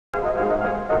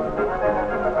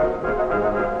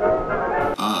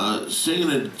singing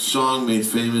a song made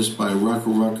famous by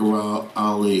Rucka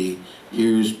Ali.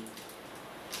 Here's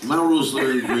Melrose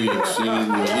Larry Green singing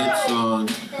the hit song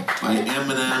by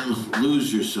Eminem,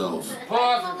 "Lose Yourself." Pull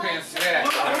off your pants, yeah.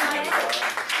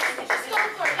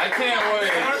 I can't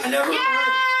wait. I never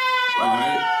heard. All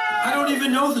right. I don't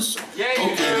even know the song. Yeah, you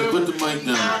Okay, do. then put the mic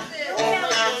down.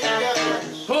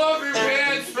 Pull up your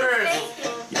pants first.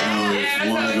 Now Yeah, there's that's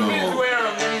one how the kids go. wear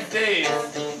them these days.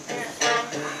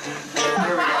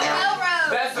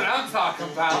 That's what I'm talking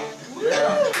about.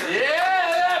 Yeah,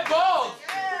 that bulge.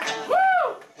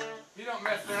 Woo! You don't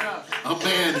mess around. A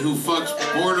man who fucks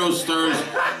porno stars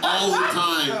all the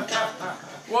time.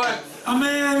 What? A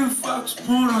man who fucks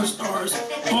porno stars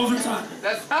all the time.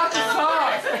 That's not the song.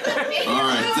 All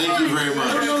right, thank you very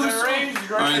much. The range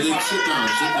All right, then sit down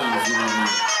if you don't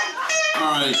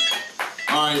mind.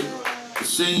 All right.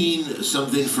 Singing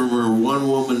something from her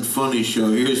one-woman funny show.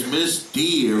 Here's Miss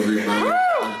D, everybody. Yeah.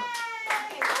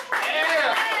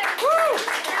 Woo!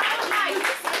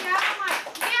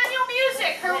 Manual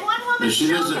music, her one-woman She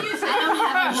show doesn't. music.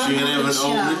 She can have an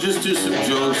open. Just do some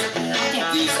jokes.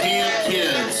 These damn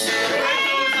kids.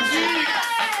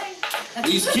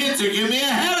 These kids are giving me a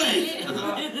headache.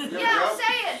 Yeah,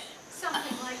 say it.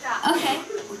 Something like that. Okay.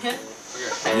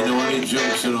 You know any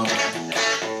jokes at all?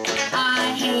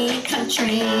 I hate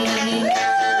country. I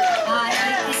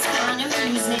hate this kind of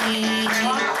music.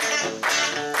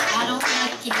 I don't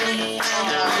like it.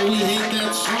 Oh, we hate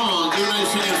that song. Give a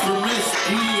nice hand for Miss D,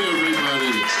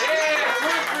 everybody.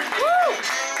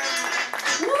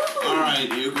 All right,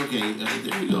 okay,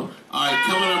 there you go. All right,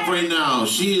 coming up right now,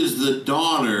 she is the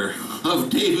daughter of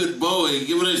David Bowie.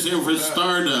 Give a nice hand for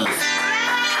Stardust.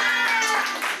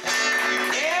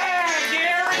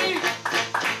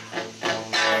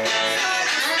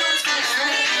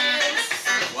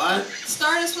 What?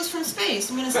 Stardust was from space.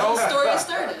 I'm gonna tell the story of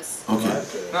Stardust. Okay.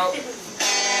 No.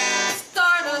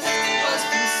 Stardust was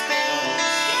from space.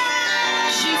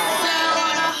 She fell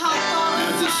on a hot I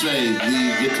have to say,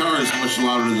 the guitar is much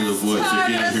louder than the voice. I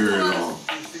can't hear it at all.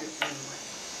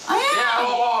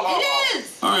 It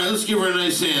is. All right, let's give her a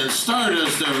nice hand.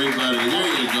 Stardust, everybody. There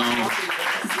you go.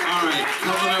 All right,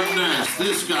 coming up next,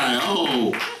 this guy.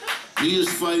 Oh, he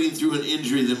is fighting through an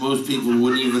injury that most people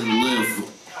wouldn't even live.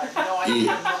 I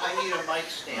need a mic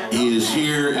stand. He is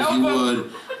here. If you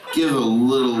would, give a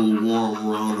little warm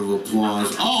round of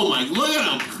applause. Oh my, look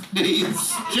at him.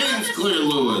 He's James Clear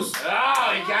Lewis.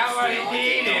 Oh, he got what he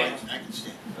needed.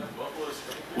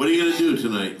 What are you going to do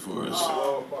tonight for us?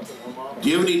 Do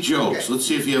you have any jokes? Let's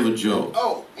see if you have a joke.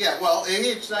 Oh, yeah, well,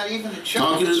 it's not even a joke.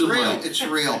 Talking to It's the real. mic. It's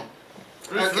real.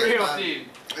 It's real, Steve.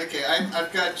 Okay,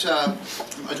 I've got Talk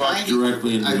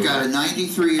directly into I've got a it.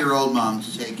 93-year-old mom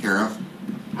to take care of,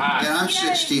 Hi. and I'm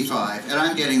 65, and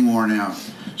I'm getting worn out.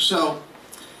 So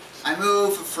I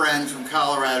move a friend from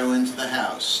Colorado into the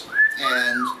house,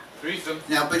 and Threesome.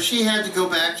 now, but she had to go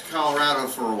back to Colorado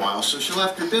for a while, so she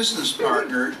left her business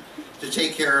partner to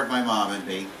take care of my mom and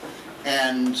me,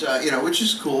 and you know, which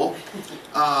is cool.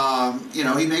 You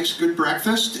know, he makes good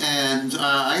breakfast, and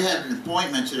I had an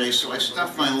appointment today, so I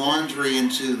stuffed my laundry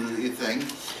into the thing.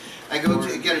 I go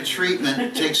to get a treatment.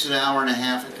 It takes an hour and a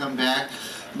half. I come back.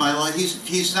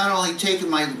 He's not only taken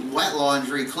my wet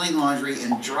laundry, clean laundry,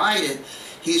 and dried it.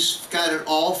 He's got it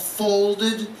all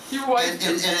folded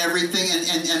and everything,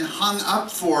 and hung up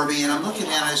for me. And I'm looking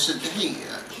at it. I said, "Hey,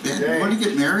 Ben, want to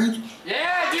get married?"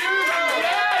 Yeah, dude!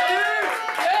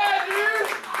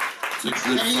 It's a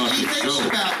good And he fucking thinks joke.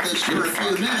 about this for a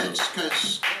few minutes,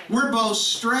 because we're both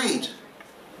straight.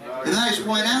 And then I just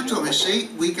point out to him, I see,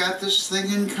 we got this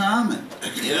thing in common.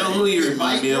 You know who you It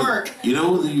remind might me of? work. You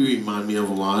know who you remind me of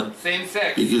a lot? Same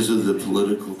sex. Because of the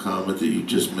political comment that you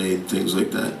just made, things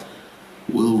like that.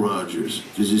 Will Rogers.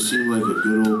 Because you seem like a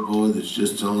good old boy that's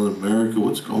just telling America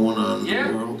what's going on in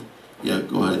the world. Yeah,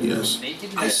 go ahead, yes.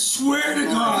 Naked I men. swear to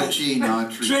God,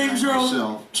 James Earl,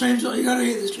 you gotta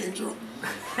hear this, James Earl.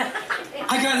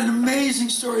 I got an amazing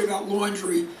story about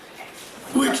laundry,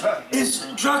 which is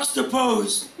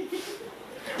juxtaposed.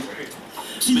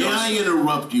 May I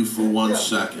interrupt you for 1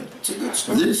 second? It's a good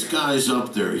story. This guy's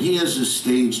up there. He has his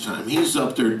stage time. He's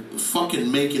up there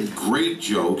fucking making great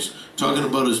jokes, talking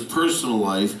about his personal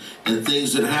life and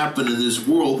things that happen in this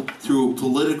world through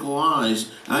political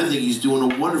eyes. And I think he's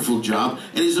doing a wonderful job.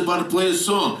 And he's about to play a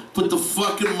song. Put the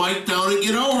fucking mic down and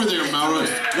get over there, Maura.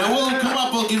 Now, we'll come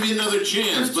up. I'll give you another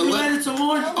chance. But It's a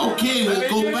laundry. okay, we'll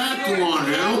go back to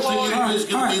laundry. I don't think anybody's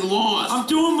going to be lost. I'm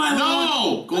doing my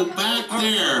laundry. No! Go back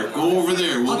there. Go over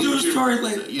there. I'll do the story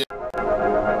later. Yeah.